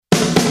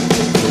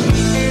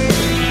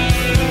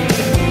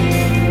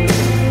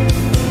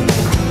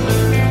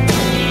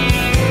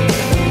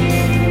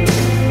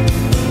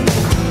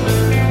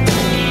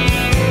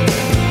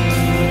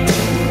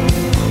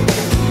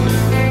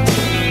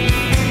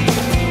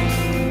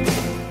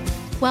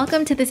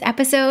Welcome to this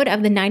episode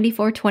of the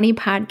 9420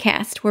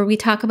 podcast, where we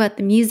talk about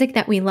the music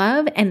that we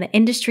love and the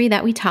industry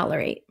that we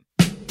tolerate.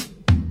 I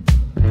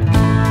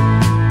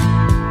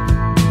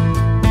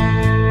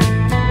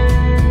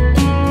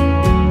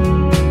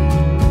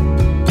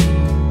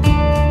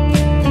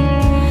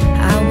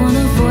want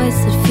a voice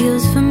that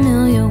feels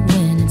familiar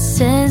when it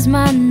says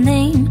my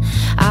name.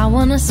 I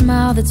want a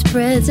smile that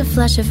spreads a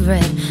flash of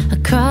red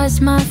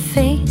across my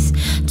face.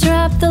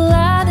 Drop the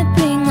lie that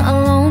being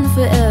alone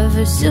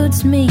forever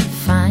suits me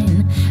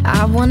fine.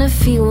 I wanna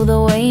feel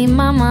the way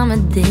my mama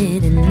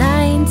did in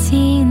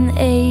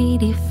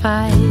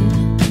 1985.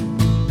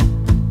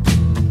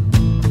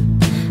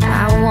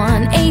 I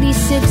want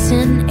 86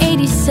 and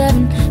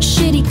 87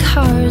 shitty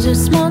cars, a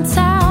small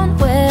town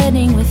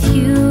wedding with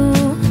you.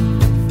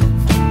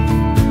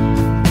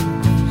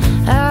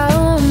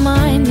 I'll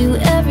remind you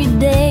every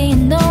day, you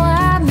know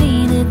I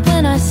mean it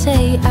when I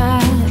say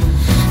I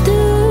do.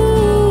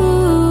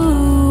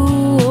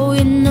 Oh,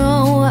 you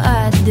know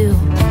I do.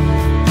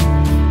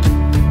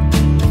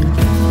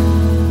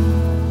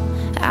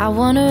 I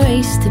wanna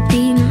race to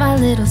be my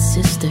little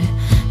sister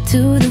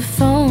to the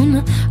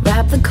phone,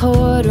 wrap the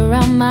cord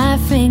around my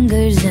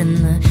fingers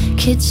in the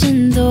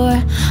kitchen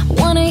door.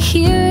 Wanna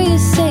hear you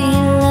say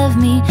you love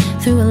me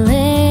through a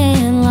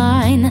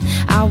landline.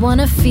 I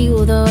wanna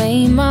feel the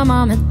way my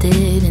mama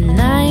did in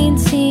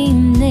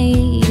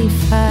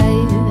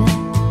 1985.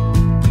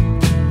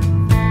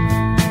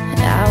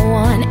 I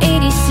want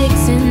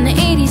 86 and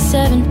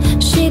 87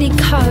 shitty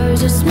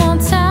cars, a small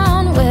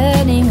town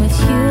wedding with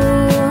you.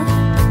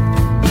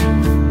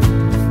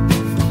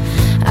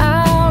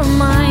 I'll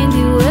remind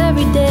you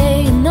every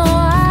day, you know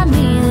I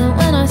mean it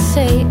when I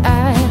say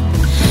I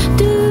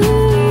do.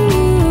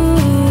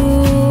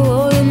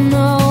 Oh, you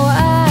know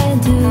I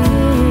do.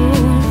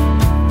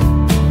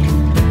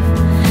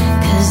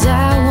 'Cause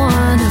I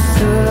want a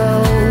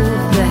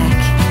throwback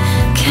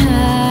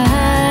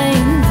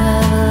kind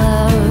of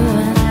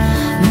love.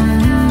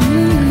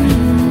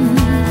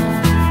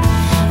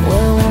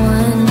 Where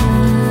one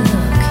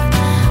look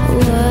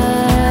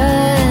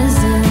was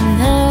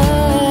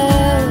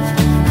enough.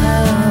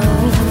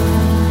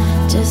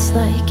 Oh, just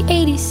like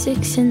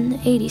 86 and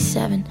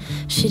 87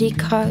 shitty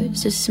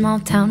cars, a small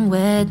town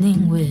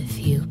wedding with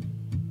you.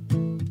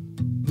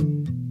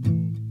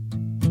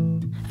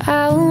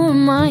 I will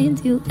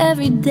remind you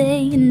every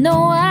day, you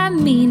know I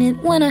mean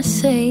it when I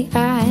say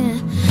I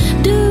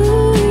do.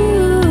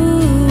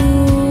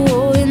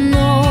 Oh, you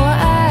know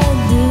I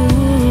do.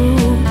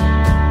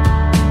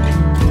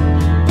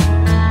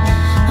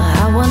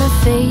 I want a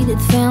faded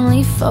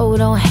family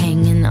photo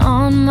hanging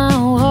on my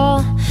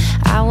wall.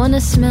 I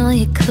wanna smell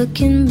you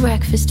cooking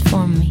breakfast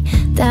for me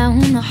down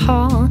the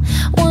hall.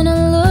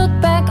 Wanna look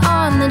back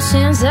on the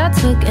chance I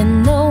took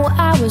and know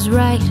I was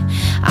right.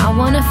 I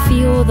wanna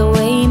feel the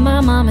way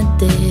my mama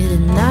did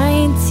in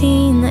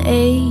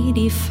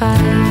 1985.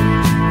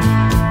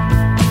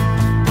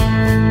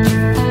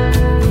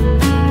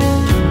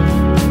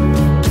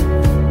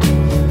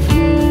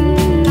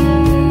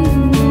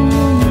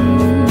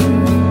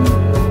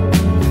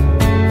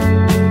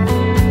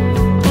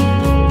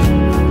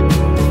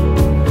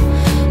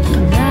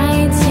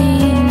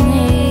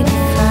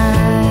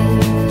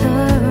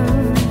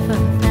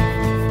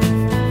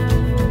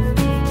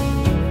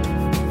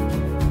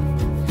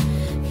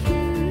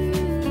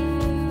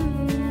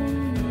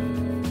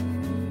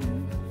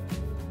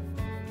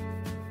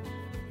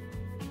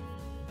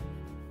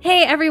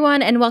 Hey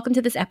everyone, and welcome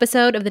to this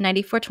episode of the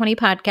 9420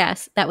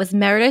 podcast. That was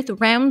Meredith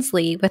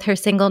Roundsley with her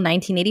single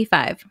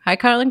 1985. Hi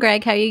Carl and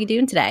Greg, how are you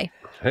doing today?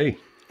 Hey.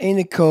 Hey,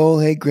 Nicole.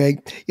 Hey, Greg.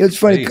 You know, it's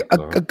funny. Hey,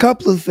 a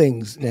couple of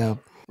things now.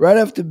 Right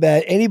off the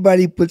bat,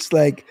 anybody puts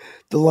like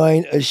the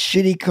line "a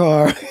shitty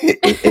car"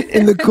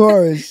 in the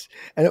chorus,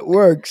 and it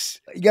works.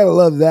 You gotta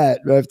love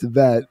that right off the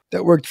bat.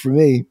 That worked for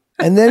me.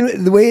 And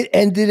then the way it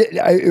ended,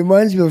 it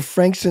reminds me of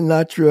Frank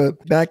Sinatra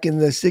back in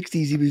the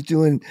 60s. He was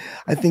doing,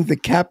 I think, the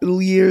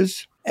Capitol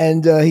Years.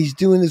 And he's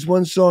doing this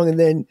one song, and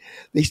then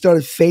they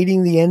started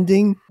fading the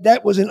ending.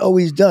 That wasn't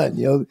always done,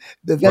 you know.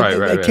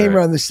 That came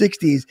around the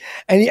 60s.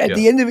 And at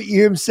the end of it, you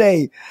hear him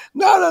say,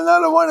 "Not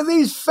another one of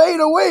these fade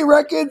away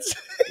records."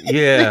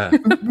 Yeah.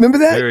 Remember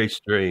that? Very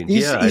strange.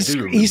 He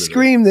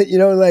screamed that, you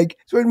know, like,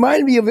 so it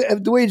reminded me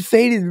of the way it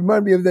faded. It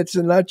reminded me of that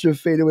Sinatra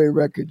fade away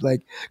record.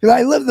 Like, because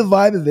I love the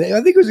vibe of it.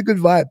 I think it was a good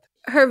vibe.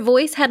 Her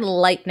voice had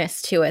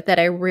lightness to it that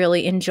I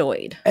really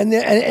enjoyed. And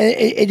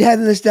it had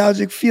a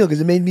nostalgic feel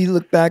because it made me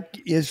look back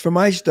for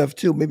my stuff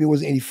too. Maybe it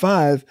wasn't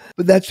 85,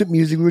 but that's what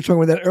music, we were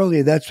talking about that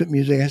earlier. That's what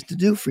music has to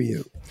do for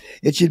you.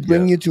 It should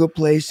bring you to a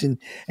place and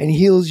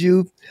heals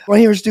you. Want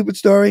to hear a stupid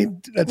story?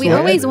 We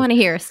always want to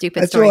hear a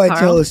stupid story, That's all I Carl.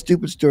 tell is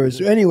stupid stories.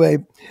 So anyway,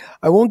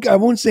 I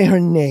won't say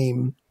her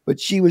name, but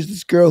she was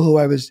this girl who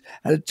I had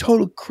a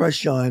total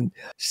crush on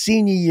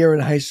senior year in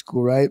high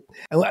school, right?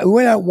 And we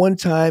went out one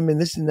time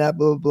and this and that,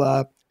 blah,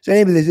 blah, blah. So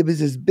anyway, it was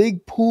this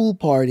big pool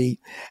party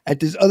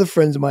at this other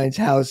friend's of mine's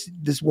house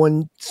this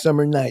one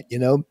summer night, you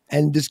know?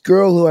 And this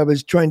girl who I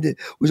was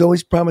was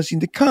always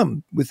promising to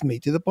come with me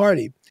to the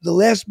party. The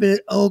last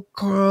minute, oh,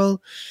 Carl,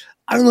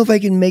 I don't know if I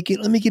can make it.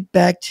 Let me get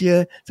back to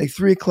you. It's like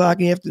 3:00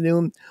 in the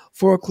afternoon,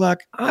 4:00.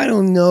 I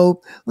don't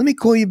know. Let me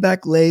call you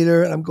back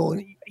later. And I'm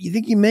going, you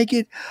think you make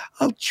it?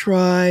 I'll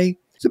try.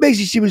 So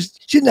basically she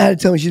didn't know how to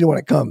tell me she didn't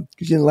want to come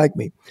because she didn't like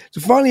me. So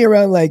finally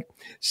around like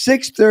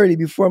 6:30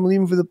 before I'm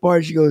leaving for the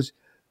party, she goes,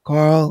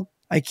 Carl,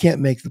 I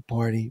can't make the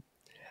party.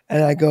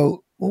 And I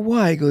go, well,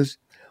 why? He goes,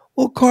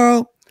 well,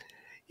 Carl,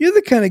 you're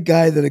the kind of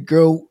guy that a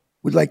girl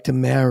would like to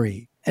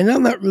marry. And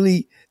I'm not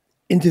really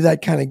into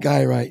that kind of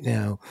guy right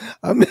now.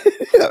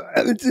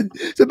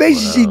 So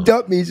basically she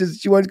dumped me. She says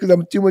she wants because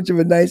I'm too much of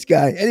a nice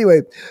guy.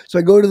 Anyway, so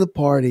I go to the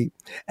party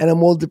and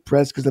I'm all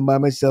depressed because I'm by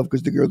myself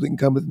because the girl didn't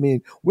come with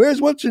me.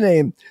 Where's what's her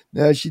name?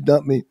 No, she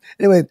dumped me.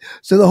 Anyway,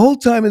 so the whole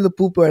time in the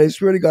pool party, I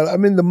swear to God,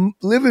 I'm in the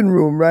living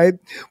room, right,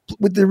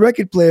 with the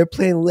record player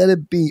playing Let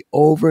It Be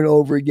over and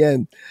over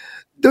again.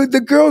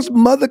 The girl's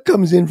mother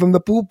comes in from the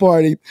pool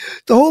party.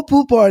 The whole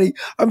pool party,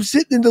 I'm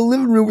sitting in the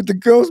living room with the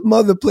girl's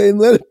mother playing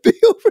Let It Be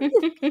over and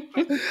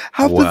over.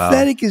 How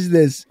pathetic is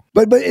this?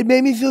 But it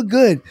made me feel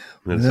good.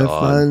 That's I odd.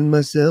 find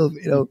myself,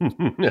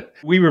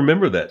 We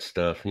remember that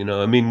stuff,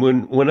 I mean,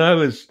 when I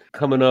was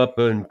coming up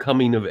and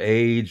coming of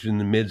age in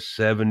the mid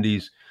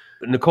 70s,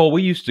 Nicole,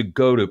 we used to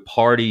go to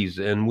parties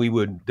and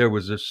there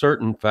was a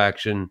certain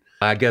faction,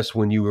 I guess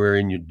when you were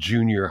in your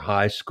junior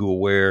high school,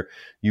 where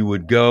you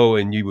would go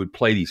and you would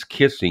play these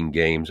kissing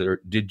games. Or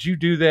did you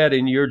do that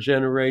in your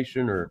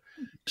generation, or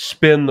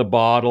spin the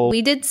bottle?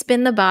 We did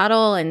spin the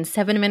bottle and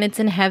 7 Minutes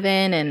in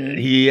Heaven and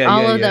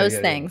all of those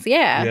things.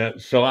 Yeah. Yeah.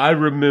 So I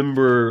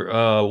remember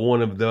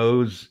one of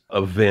those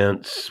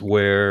events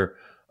where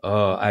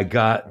I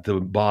got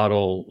the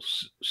bottle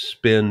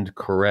spinned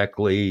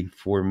correctly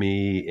for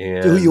me,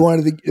 and who you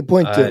wanted to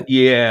point to.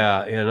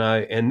 Yeah,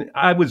 and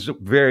I was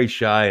very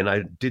shy, and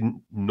I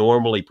didn't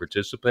normally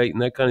participate in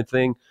that kind of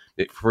thing.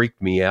 It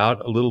freaked me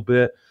out a little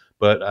bit,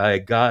 but I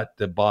got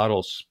the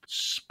bottle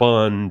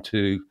spun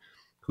to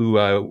who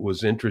I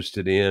was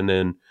interested in,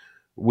 and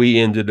we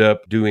ended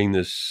up doing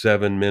this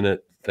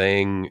 7-minute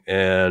thing.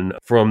 And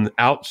from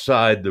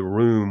outside the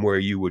room where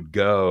you would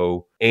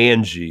go,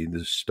 Angie,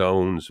 the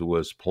Stones,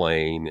 was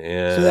playing.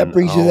 And so that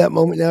brings you to that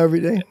moment now every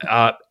day?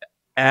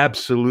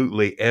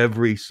 Absolutely.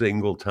 Every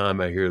single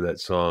time I hear that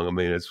song. I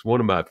mean, it's one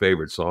of my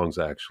favorite songs,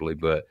 actually,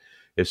 but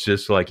it's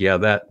just like,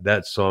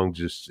 that song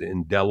just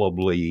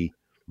indelibly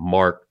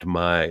marked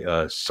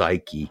my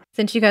psyche.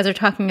 Since you guys are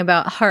talking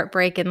about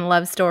heartbreak and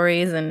love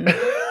stories and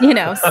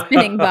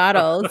spinning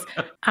bottles,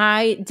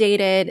 I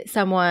dated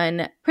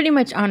someone pretty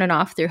much on and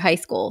off through high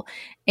school.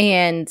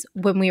 And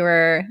when we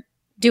were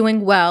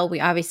doing well, we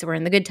obviously were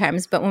in the good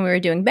times, but when we were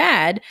doing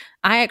bad,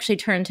 I actually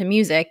turned to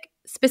music,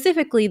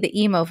 specifically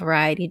the emo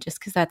variety, just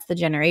because that's the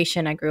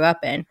generation I grew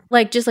up in.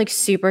 Just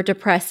super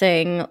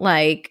depressing,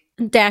 like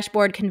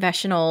Dashboard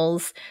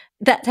Confessionals,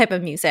 that type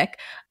of music.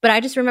 But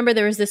I just remember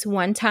there was this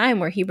one time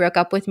where he broke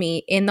up with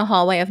me in the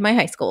hallway of my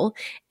high school,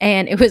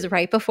 and it was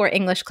right before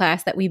English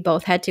class that we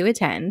both had to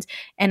attend.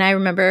 And I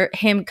remember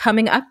him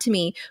coming up to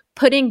me,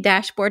 putting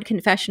Dashboard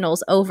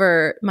Confessionals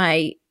over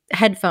my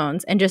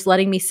headphones and just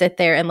letting me sit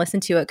there and listen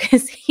to it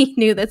because he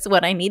knew that's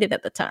what I needed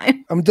at the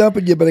time. I'm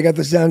dumping you, but I got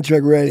the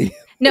soundtrack ready.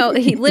 No,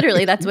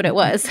 literally, that's what it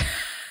was.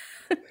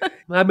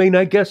 I mean,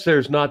 I guess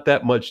there's not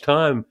that much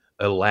time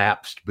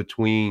elapsed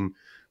between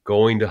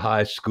going to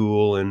high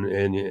school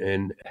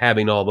and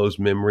having all those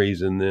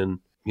memories, and then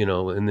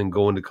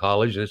going to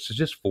college. It's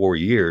just 4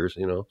 years,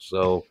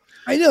 so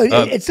I know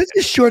it's such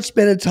a short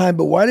span of time,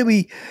 but why do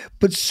we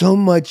put so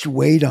much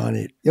weight on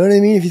it? You know what I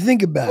mean? If you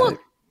think about it.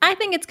 I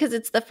think it's because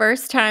it's the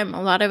first time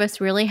a lot of us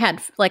really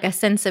had a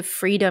sense of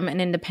freedom and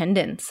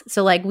independence.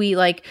 So we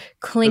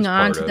cling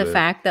on to the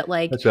fact that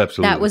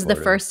that was the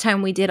first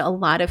time we did a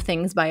lot of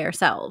things by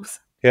ourselves.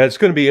 Yeah, it's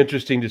going to be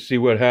interesting to see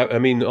what happens. I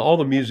mean, all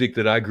the music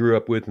that I grew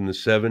up with in the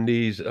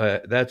 70s,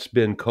 that's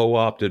been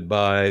co-opted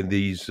by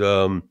these,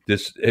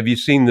 have you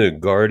seen the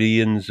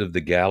Guardians of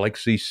the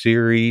Galaxy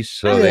series?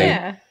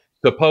 So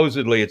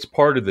supposedly it's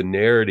part of the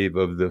narrative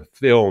of the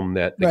film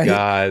that the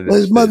guy...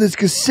 his mother's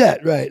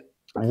cassette, right?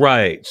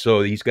 Right.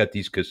 So he's got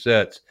these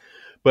cassettes.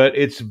 But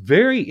it's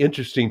very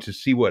interesting to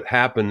see what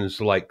happens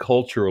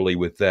culturally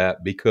with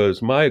that,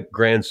 because my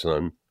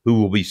grandson,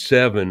 who will be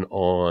 7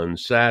 on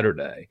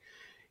Saturday,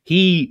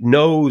 he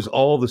knows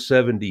all the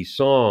 70s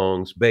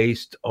songs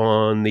based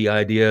on the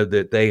idea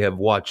that they have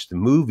watched the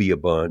movie a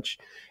bunch.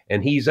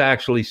 And he's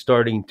actually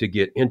starting to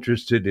get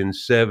interested in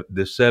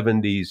the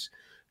 70s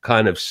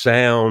kind of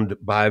sound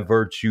by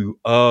virtue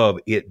of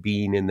it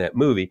being in that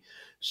movie.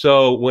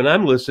 So when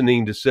I'm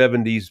listening to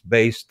 70s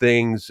based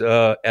things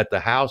at the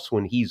house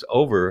when he's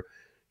over,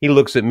 he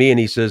looks at me and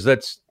he says,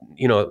 that's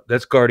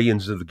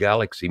Guardians of the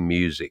Galaxy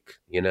music.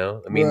 I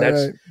mean,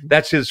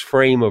 that's his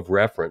frame of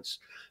reference.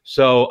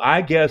 So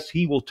I guess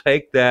he will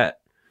take that,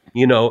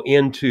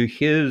 into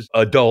his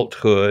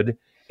adulthood,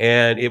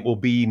 and it will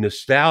be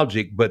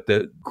nostalgic. But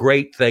the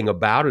great thing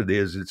about it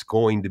is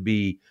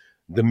the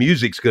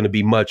music's going to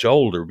be much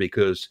older,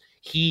 because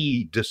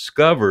he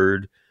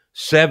discovered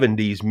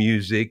 '70s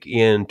music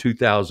in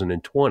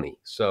 2020.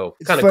 So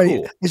It's kind of funny.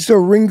 cool. So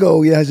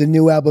Ringo has a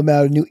new album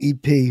out, a new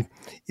EP.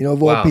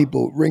 Of all Wow.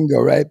 people,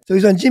 Ringo, right? So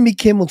he's on Jimmy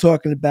Kimmel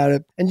talking about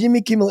it. And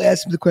Jimmy Kimmel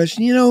asked him the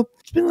question,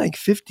 it's been like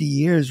 50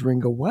 years,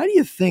 Ringo. Why do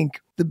you think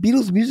the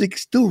Beatles music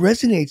still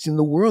resonates in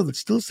the world? It's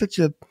still such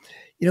a,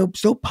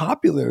 so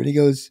popular. And he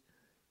goes,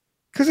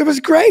 because it was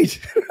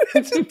great.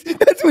 That's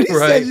what he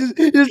Right. says.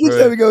 He just looks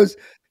at him and goes,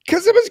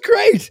 because it was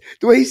great.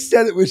 The way he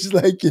said it was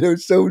like,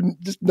 so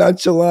just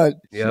nonchalant.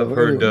 Yeah,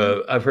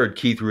 So, I've heard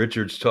Keith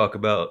Richards talk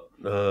about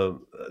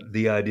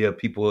the idea.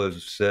 People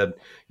have said,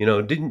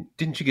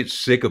 didn't you get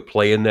sick of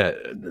playing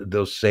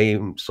those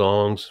same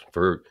songs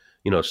for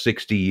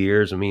 60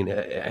 years? I mean,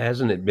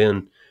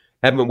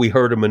 haven't we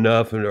heard them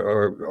enough,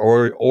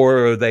 or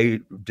are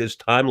they just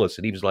timeless?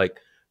 And he was like,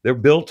 they're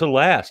built to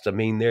last. I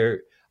mean,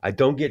 I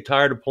don't get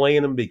tired of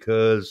playing them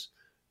because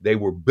they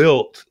were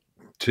built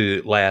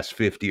to last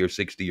 50 or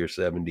 60 or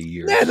 70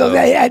 years. Yeah, no,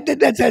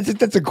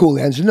 that's a cool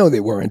answer. No, they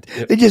weren't.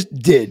 They just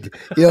did.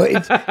 They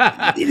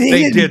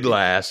did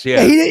last.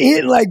 Yeah. He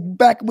didn't like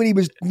back when he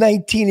was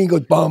 19. He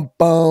goes bum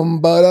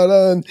bum ba da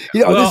da.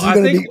 Well, this is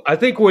going to be. I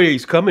think where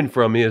he's coming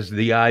from is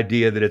the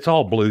idea that it's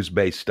all blues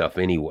based stuff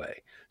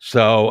anyway.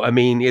 So I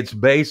mean, it's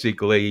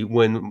basically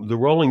when the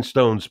Rolling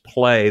Stones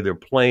play, they're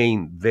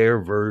playing their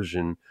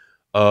version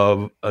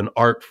of an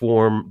art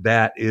form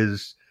that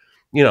is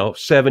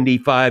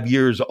 75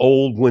 years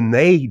old when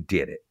they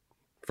did it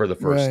for the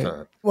first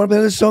time. Want to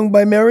play this song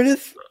by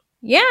Meredith?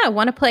 Yeah, I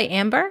want to play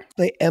Amber.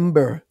 Play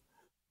Ember.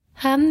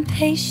 I'm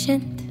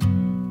patient.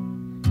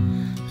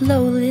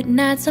 Low lit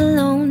nights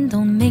alone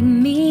don't make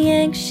me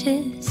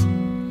anxious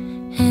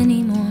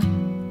anymore.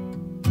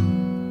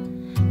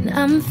 And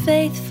I'm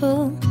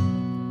faithful,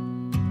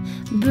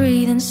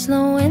 breathing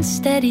slow and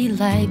steady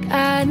like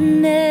I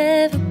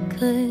never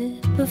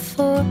could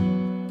before.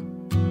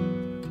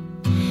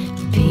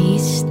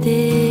 Peace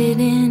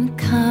didn't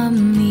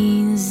come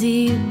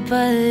easy,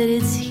 but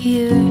it's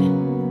here.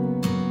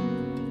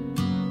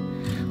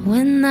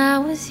 When I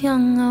was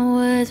young, I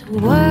was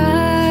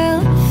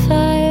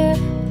wildfire.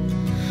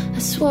 I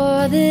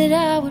swore that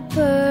I would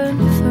burn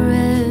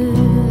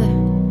forever.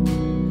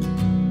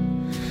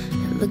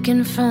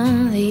 Looking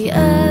from the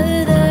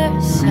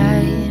other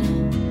side,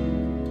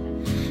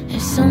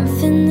 there's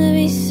something to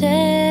be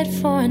said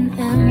for an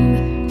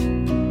ember.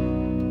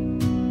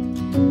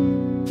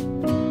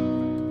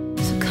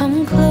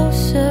 Come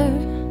closer.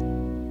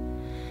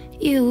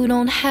 You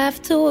don't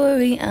have to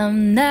worry,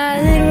 I'm not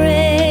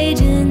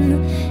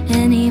raging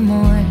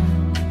anymore.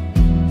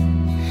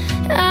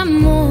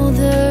 I'm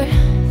older,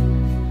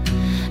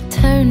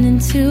 turned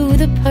into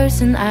the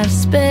person I've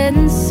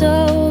spent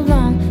so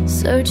long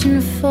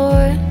searching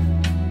for.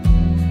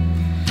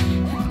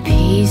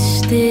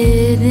 Peace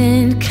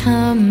didn't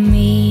come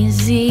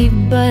easy,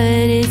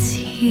 but it's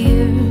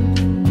here.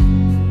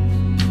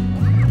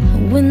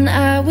 When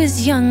I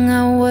was young,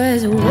 I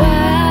was a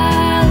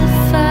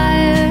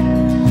wildfire.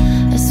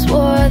 I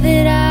swore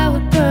that I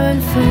would burn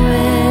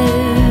forever.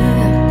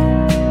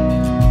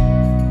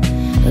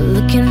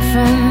 Looking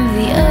from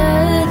the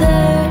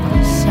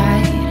other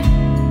side,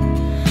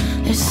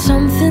 there's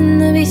something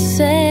to be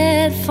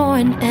said for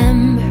an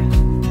ember.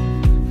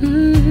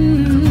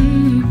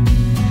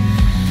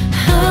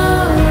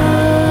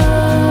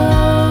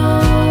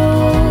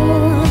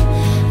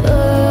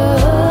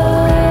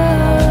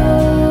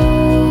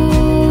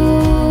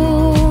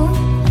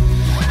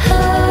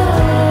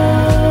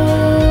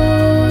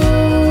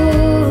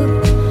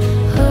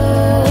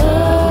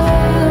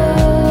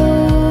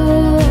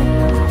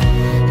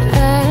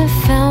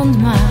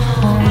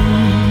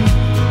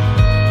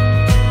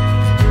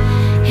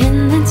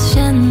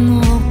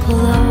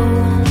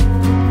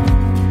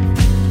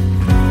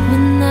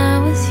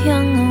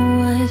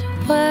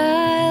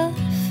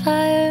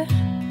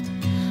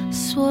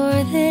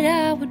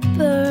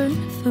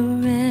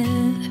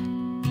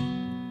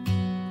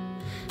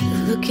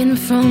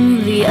 From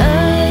the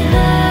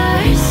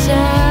other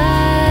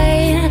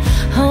side,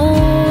 oh,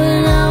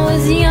 when I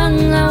was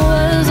young, I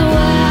was a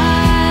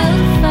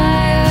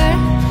wildfire.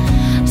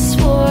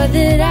 Swore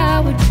that I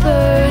would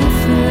burn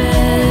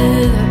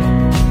forever.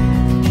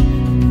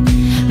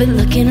 But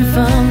looking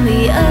from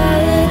the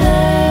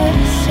other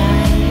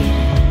side,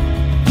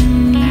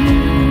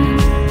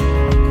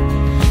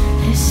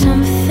 there's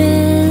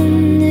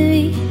something to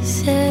be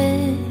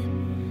said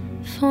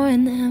for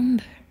an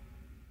ember.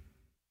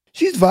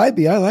 She's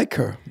vibey. I like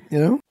her,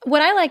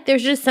 What I like,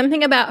 there's just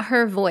something about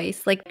her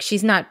voice. Like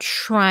she's not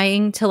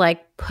trying to like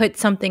put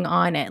something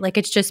on it. Like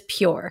it's just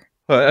pure.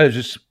 I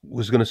just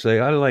was going to say,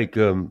 I like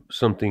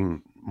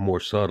something more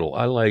subtle.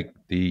 I like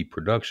the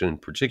production,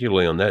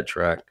 particularly on that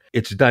track.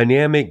 It's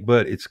dynamic,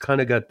 but it's kind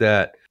of got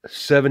that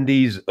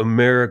 70s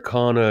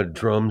Americana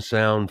drum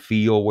sound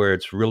feel where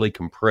it's really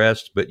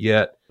compressed, but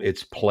yet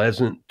It's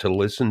pleasant to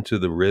listen to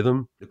the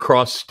rhythm, the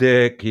cross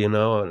stick, and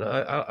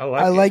I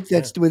like I it. like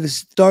that where this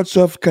starts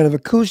off kind of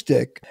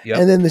acoustic, Yep.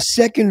 and then the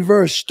second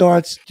verse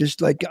starts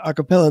just like a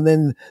cappella, and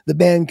then the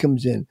band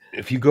comes in.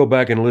 If you go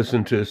back and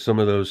listen to some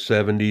of those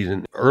 70s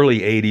and early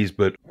 80s,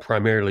 but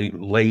primarily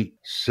late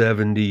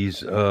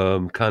 70s,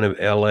 kind of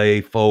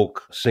LA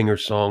folk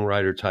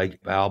singer-songwriter type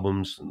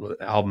albums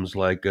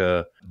like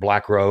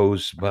Black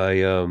Rose by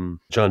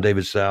John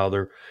David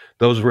Souther,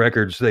 those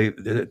records,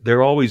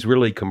 they're always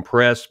really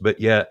compressed, but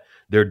yet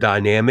they're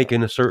dynamic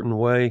in a certain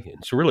way.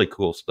 It's really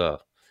cool stuff.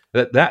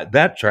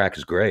 That track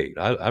is great.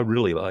 I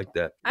really like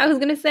that. I was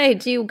going to say,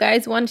 do you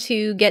guys want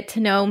to get to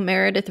know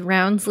Meredith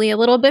Roundsley a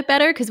little bit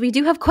better? Because we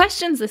do have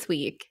questions this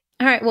week.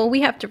 All right. Well, we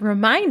have to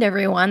remind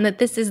everyone that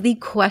this is the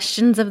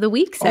Questions of the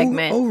Week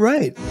segment. Oh,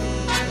 right.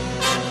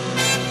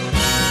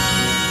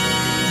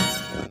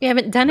 We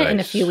haven't done it in a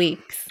Nice. few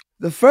weeks.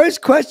 The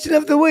first question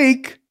of the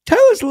week.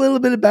 Tell us a little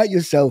bit about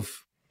yourself.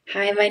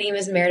 Hi, my name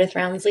is Meredith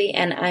Roundsley,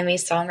 and I'm a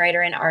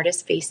songwriter and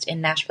artist based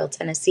in Nashville,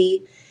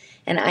 Tennessee,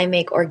 and I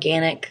make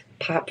organic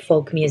pop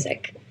folk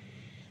music.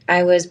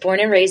 I was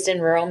born and raised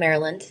in rural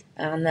Maryland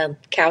on the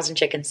cows and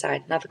chickens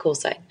side, not the cool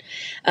side,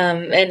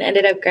 and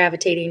ended up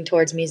gravitating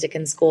towards music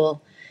in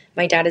school.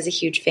 My dad is a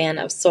huge fan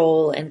of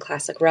soul and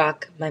classic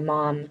rock. My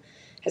mom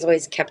has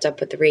always kept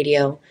up with the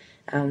radio,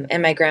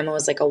 and my grandma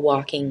was like a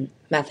walking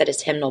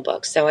Methodist hymnal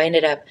book. So I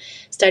ended up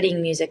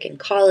studying music in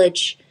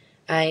college.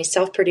 I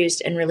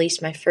self-produced and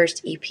released my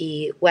first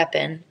EP,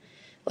 Weapon,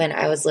 when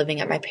I was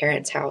living at my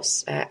parents'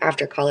 house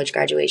after college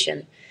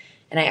graduation.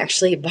 And I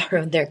actually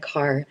borrowed their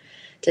car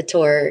to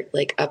tour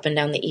like up and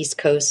down the East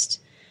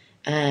Coast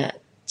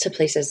to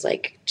places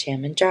like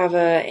Jam and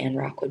Java and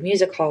Rockwood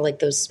Music Hall, like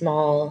those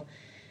small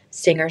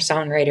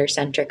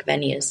singer-songwriter-centric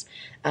venues.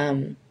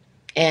 And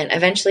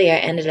eventually I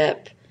ended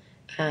up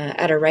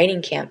at a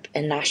writing camp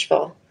in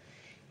Nashville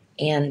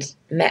and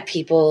met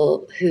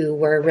people who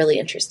were really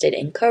interested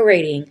in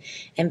co-writing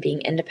and being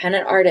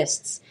independent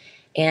artists.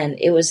 And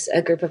it was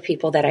a group of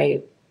people that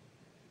I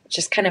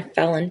just kind of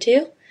fell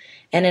into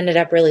and ended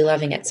up really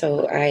loving it.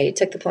 So I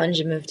took the plunge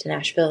and moved to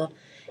Nashville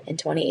in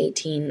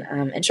 2018.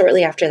 And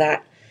shortly after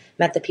that,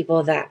 met the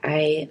people that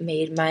I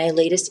made my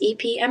latest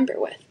EP, Ember,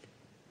 with.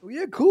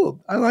 Yeah,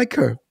 cool. I like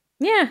her.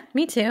 Yeah,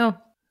 me too.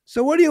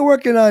 So what are you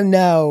working on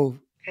now?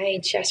 I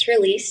just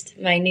released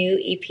my new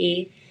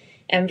EP,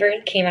 Ember.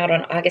 Came out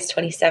on August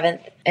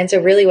 27th. And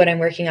so really what I'm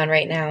working on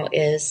right now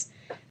is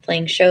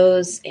playing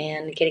shows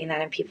and getting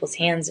that in people's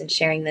hands and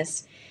sharing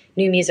this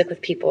new music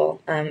with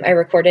people. I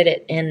recorded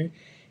it in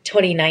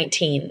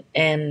 2019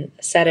 and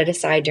set it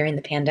aside during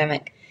the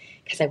pandemic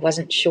because I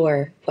wasn't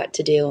sure what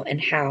to do and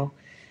how.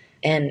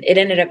 And it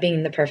ended up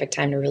being the perfect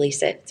time to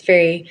release it. It's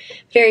very,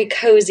 very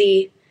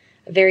cozy,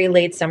 very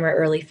late summer,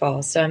 early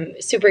fall. So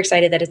I'm super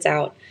excited that it's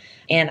out.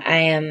 And I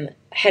am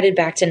headed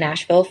back to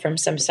Nashville from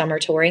some summer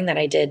touring that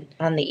I did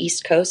on the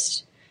East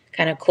Coast,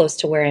 kind of close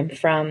to where I'm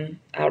from,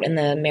 out in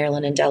the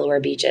Maryland and Delaware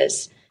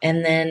beaches.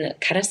 And then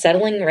kind of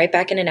settling right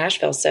back into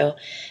Nashville. So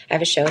I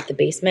have a show at the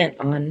Basement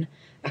on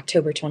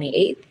October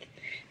 28th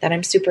that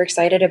I'm super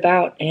excited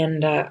about.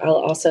 And I'll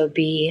also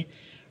be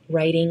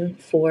writing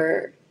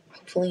for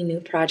hopefully new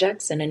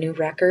projects and a new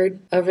record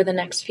over the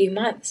next few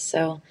months.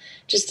 So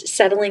just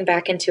settling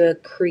back into a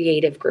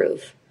creative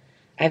groove.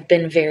 I've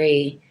been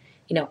very,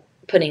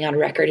 putting out a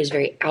record is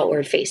very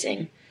outward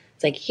facing.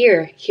 It's like,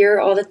 here are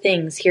all the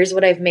things, here's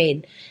what I've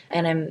made.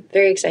 And I'm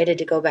very excited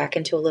to go back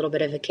into a little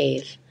bit of a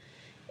cave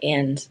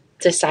and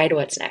decide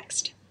what's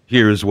next.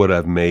 Here's what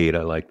I've made.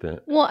 I like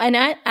that. Well, and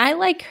I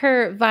like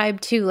her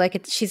vibe too.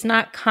 Like she's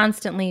not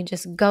constantly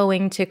just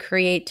going to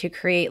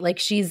create. Like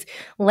she's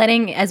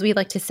letting, as we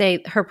like to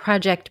say, her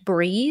project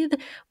breathe,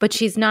 but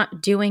she's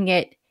not doing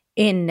it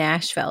in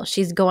Nashville.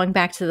 She's going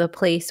back to the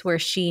place where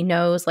she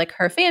knows like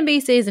her fan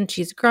base is and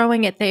she's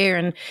growing it there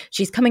and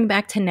she's coming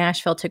back to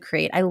Nashville to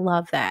create. I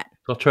love that.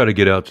 I'll try to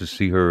get out to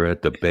see her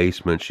at the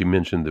Basement. She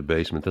mentioned the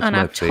Basement. That's on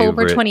my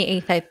October favorite.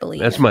 28th, I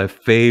believe. That's my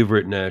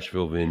favorite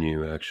Nashville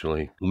venue,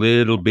 actually.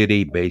 Little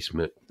bitty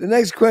Basement. The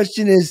next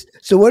question is,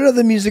 so what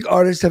other music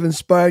artists have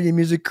inspired your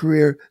music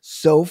career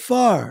so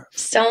far?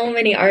 So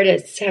many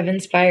artists have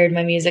inspired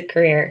my music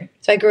career.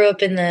 So I grew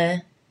up in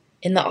the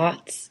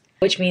aughts,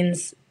 which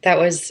means that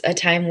was a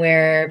time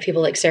where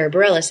people like Sarah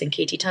Bareilles and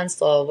KT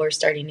Tunstall were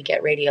starting to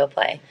get radio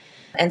play.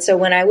 And so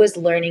when I was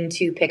learning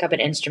to pick up an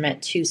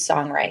instrument to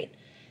songwrite,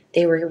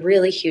 they were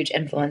really huge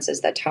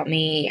influences that taught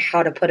me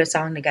how to put a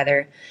song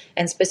together,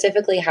 and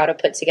specifically how to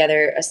put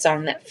together a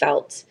song that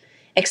felt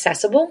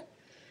accessible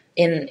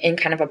in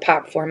kind of a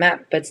pop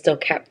format, but still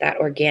kept that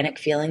organic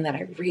feeling that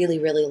I really,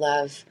 really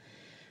love.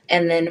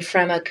 And then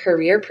from a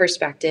career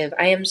perspective,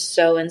 I am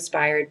so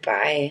inspired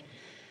by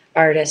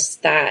artists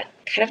that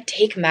kind of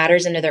take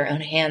matters into their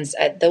own hands.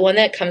 The one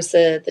that comes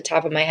to the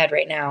top of my head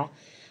right now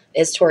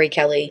is Tori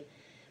Kelly.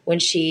 When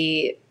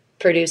she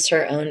produced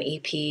her own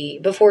EP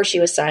before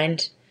she was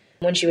signed,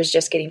 when she was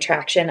just getting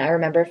traction, I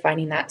remember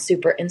finding that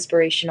super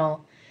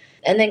inspirational.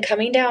 And then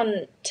coming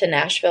down to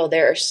Nashville,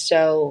 there are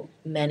so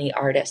many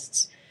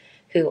artists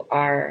who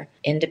are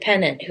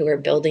independent, who are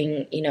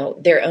building,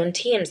 their own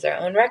teams, their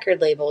own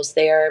record labels.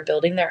 They are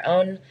building their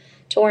own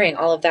touring,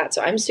 all of that.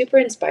 So I'm super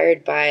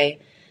inspired by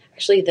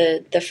actually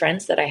the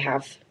friends that I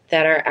have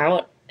that are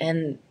out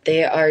and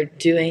they are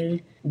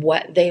doing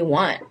what they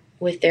want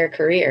with their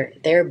career.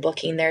 They're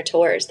booking their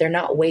tours. They're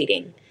not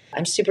waiting.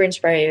 I'm super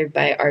inspired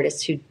by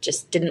artists who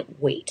just didn't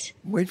wait.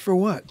 Wait for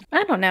what?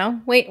 I don't know.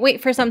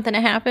 Wait for something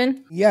to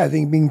happen. Yeah, I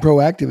think being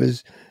proactive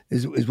is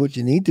what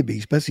you need to be,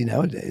 especially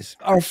nowadays.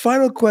 Our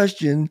final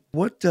question,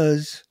 what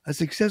does a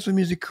successful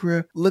music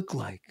career look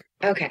like?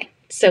 Okay,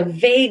 so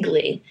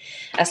vaguely,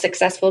 a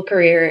successful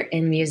career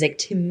in music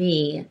to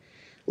me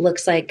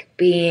looks like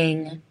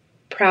being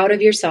proud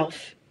of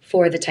yourself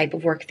for the type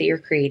of work that you're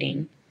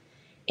creating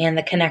and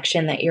the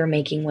connection that you're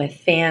making with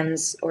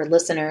fans or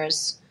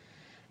listeners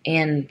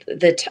and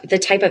the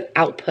type of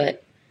output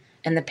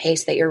and the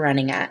pace that you're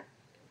running at.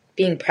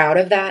 Being proud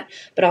of that,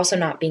 but also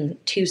not being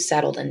too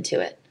settled into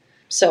it.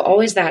 So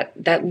always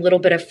that little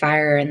bit of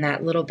fire and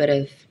that little bit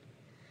of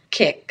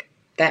kick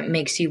that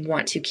makes you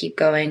want to keep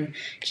going,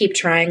 keep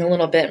trying a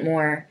little bit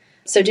more.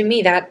 So to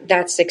me,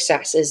 that's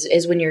success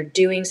is when you're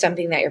doing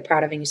something that you're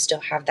proud of and you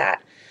still have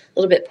that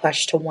little bit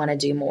push to want to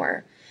do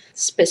more.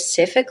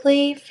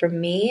 Specifically for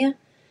me,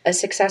 a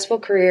successful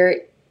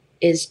career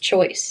is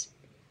choice.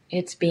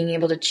 It's being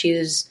able to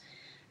choose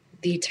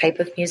the type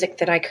of music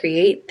that I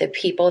create, the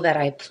people that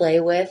I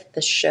play with,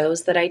 the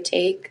shows that I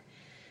take,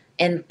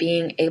 and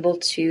being able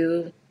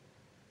to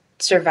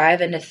survive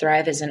and to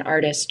thrive as an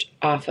artist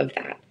off of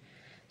that.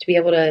 To be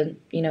able to,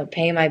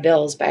 pay my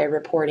bills by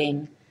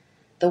reporting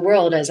the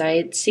world as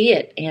I see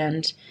it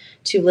and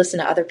to listen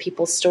to other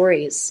people's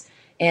stories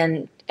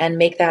and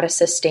make that a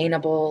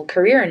sustainable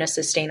career and a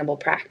sustainable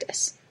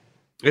practice.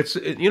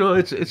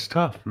 It's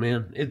tough,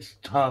 man. It's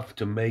tough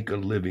to make a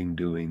living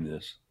doing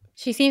this.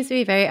 She seems to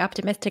be very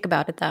optimistic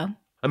about it, though.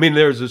 I mean,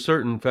 there's a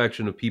certain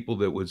faction of people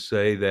that would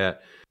say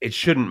that it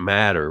shouldn't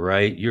matter,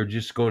 right? You're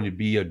just going to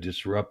be a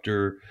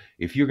disruptor.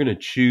 If you're going to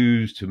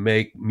choose to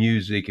make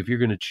music, if you're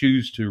going to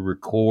choose to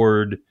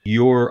record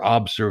your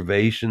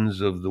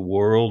observations of the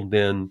world,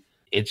 then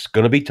it's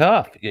going to be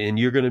tough. And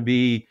you're going to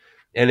be,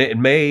 and it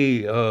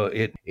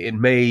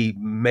may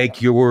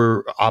make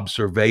your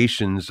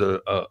observations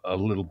a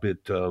little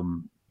bit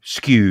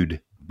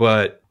skewed.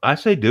 But I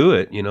say do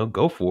it,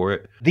 go for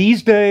it.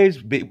 These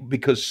days,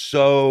 because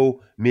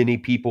so many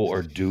people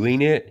are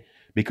doing it,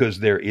 because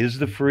there is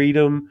the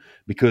freedom,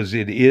 because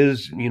it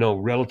is,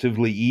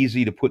 relatively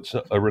easy to put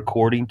a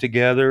recording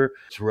together.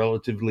 It's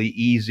relatively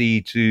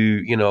easy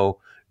to,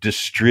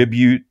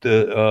 distribute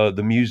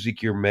the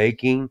music you're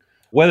making.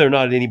 Whether or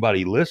not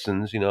anybody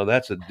listens,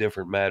 that's a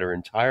different matter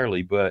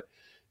entirely. But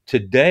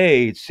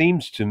today, it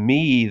seems to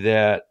me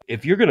that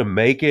if you're going to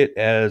make it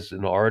as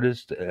an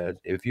artist,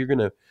 if you're going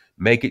to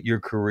make it your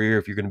career,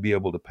 if you're going to be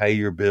able to pay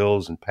your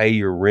bills and pay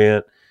your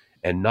rent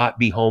and not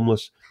be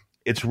homeless,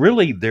 it's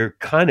really, there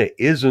kind of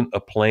isn't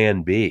a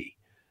plan B,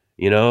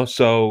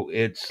 So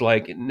it's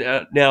like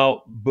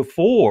now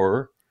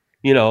before,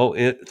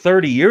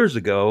 30 years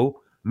ago,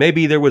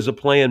 maybe there was a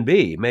plan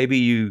B. Maybe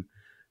you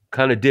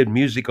kind of did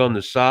music on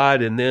the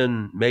side and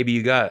then maybe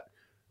you got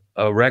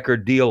a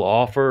record deal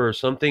offer or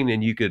something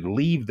and you could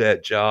leave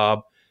that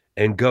job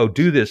and go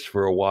do this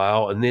for a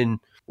while. And then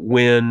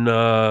when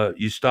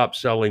you stopped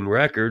selling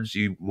records,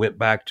 you went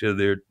back to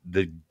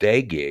the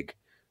day gig,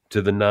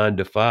 to the 9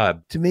 to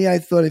 5. To me, I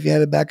thought if you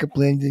had a backup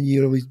plan, then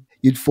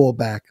you'd fall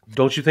back.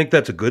 Don't you think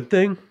that's a good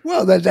thing?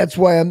 Well, that's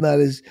why I'm not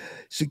as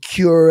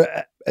secure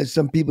as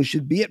some people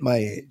should be at my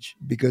age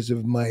because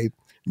of my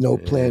no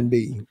plan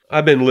B.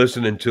 I've been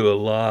listening to a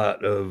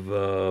lot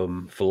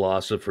of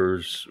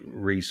philosophers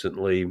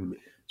recently.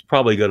 It's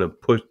probably going to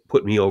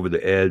put me over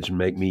the edge and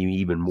make me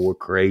even more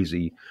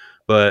crazy.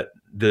 But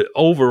the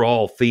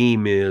overall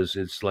theme is,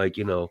 it's like,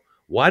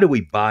 why do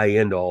we buy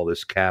into all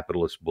this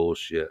capitalist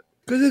bullshit?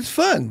 Because it's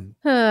fun.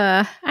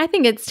 I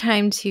think it's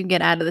time to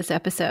get out of this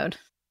episode.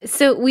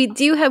 So we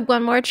do have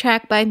one more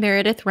track by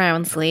Meredith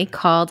Roundsley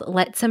called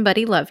Let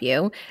Somebody Love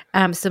You.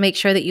 So make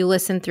sure that you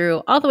listen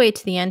through all the way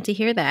to the end to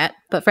hear that.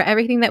 But for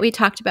everything that we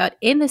talked about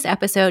in this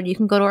episode, you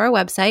can go to our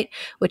website,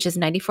 which is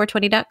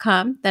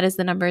 9420.com. That is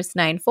the numbers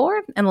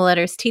 94 and the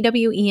letters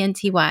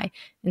TWENTY.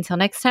 Until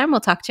next time, we'll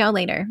talk to y'all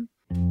later.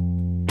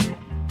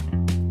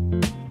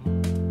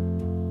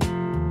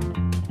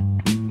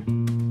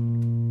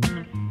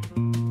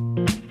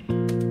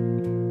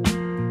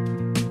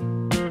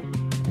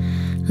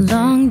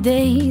 Long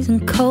days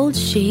and cold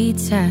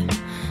sheets, I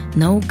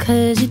know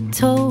 'cause you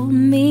told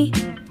me.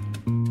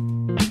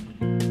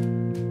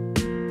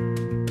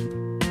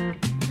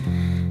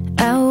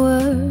 I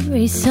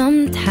worry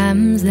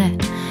sometimes that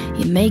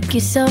you make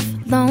yourself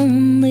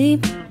lonely.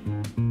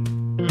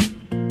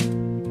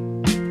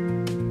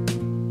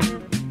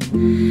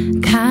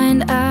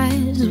 Kind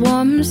eyes,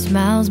 warm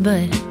smiles,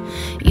 but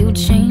you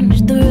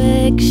changed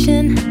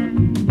direction.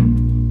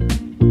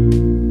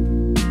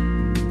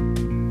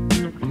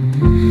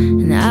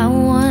 And I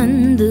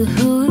wonder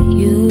who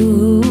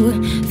you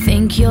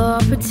think you're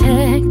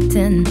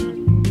protecting.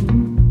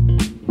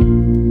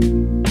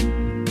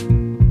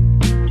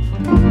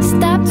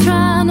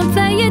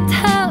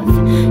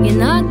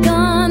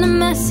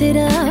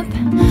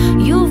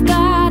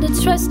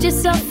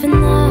 trust yourself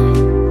enough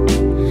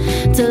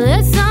to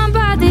let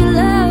somebody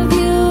love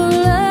you,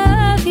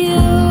 love you.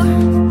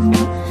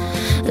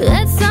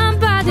 Let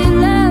somebody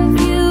love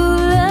you,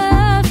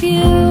 love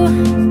you.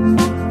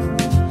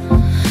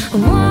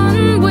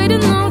 One way to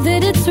know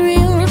that it's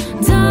real.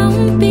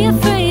 Don't be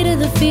afraid of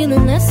the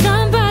feeling. Let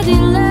somebody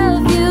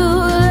love you,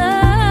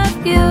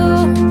 love you.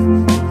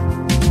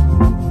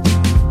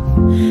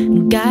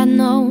 God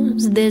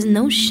knows there's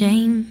no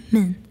shame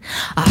in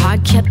a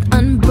heart kept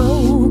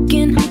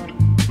unbroken.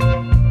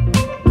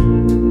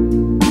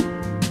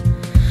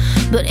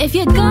 But if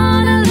you're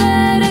gonna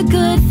let a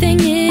good thing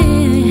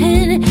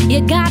in,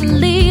 you gotta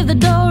leave the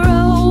door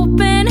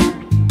open.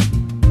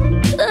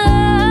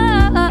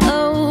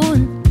 Oh,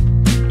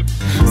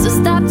 so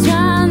stop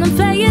trying to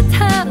play it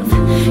tough.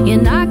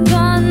 You're not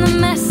gonna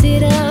mess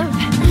it up.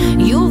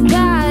 You've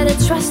gotta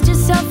trust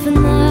yourself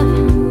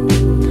enough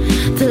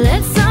to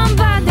let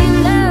somebody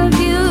love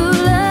you,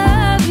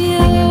 love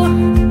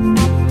you.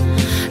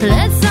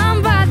 Let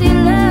somebody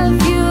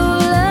love you,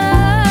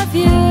 love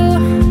you.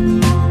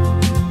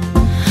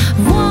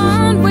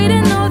 One way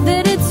to know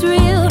that it's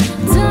real.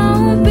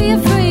 Don't be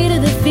afraid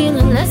of the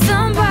feeling. Let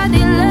somebody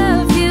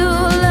love you,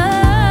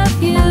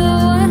 love you.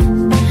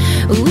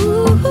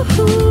 Ooh,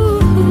 ooh,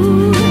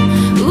 ooh,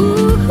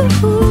 ooh,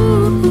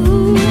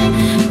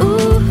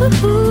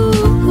 ooh,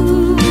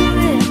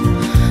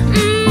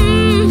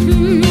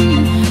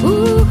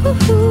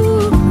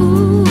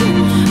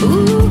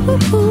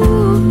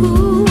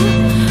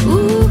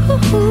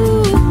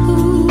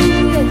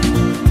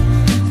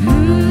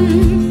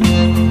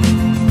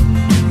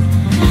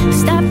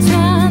 Stop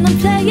trying to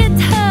play it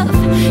tough.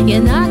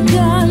 You're not